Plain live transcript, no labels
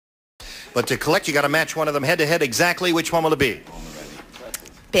But to collect, you got to match one of them head-to-head exactly. Which one will it be?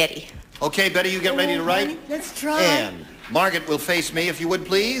 Betty. Okay, Betty, you get ready to write. Let's try. And Margaret will face me, if you would,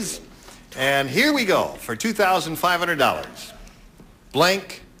 please. And here we go for $2,500.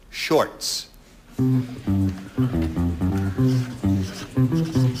 Blank shorts.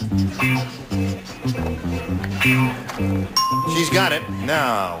 She's got it.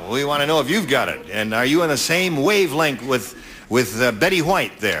 Now, we want to know if you've got it. And are you on the same wavelength with Betty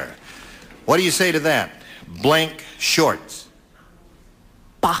White there? What do you say to that? Blank shorts.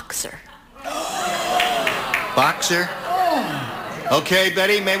 Boxer. Boxer? Okay,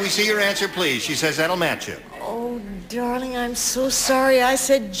 Betty, may we see your answer, please? She says that'll match you. Oh, darling, I'm so sorry. I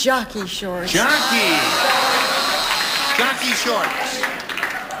said jockey shorts. Jockey! Jockey shorts.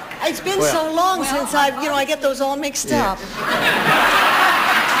 It's been so long since I get those all mixed up. Is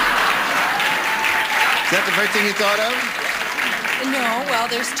that the first thing you thought of? No, well,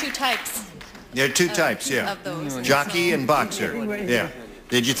 there's two types. There are two types, yeah. Of those. Jockey and boxer. Yeah.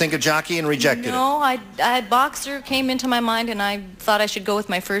 Did you think of jockey and rejected it? No, boxer came into my mind, and I thought I should go with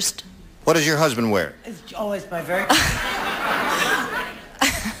my first. What does your husband wear? It's always my very...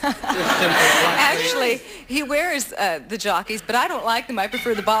 Actually, he wears the jockeys, but I don't like them. I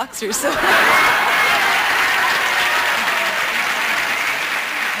prefer the boxers. So.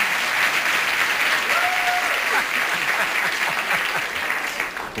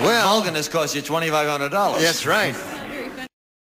 Well, Mulligan has cost you $2,500. that's right.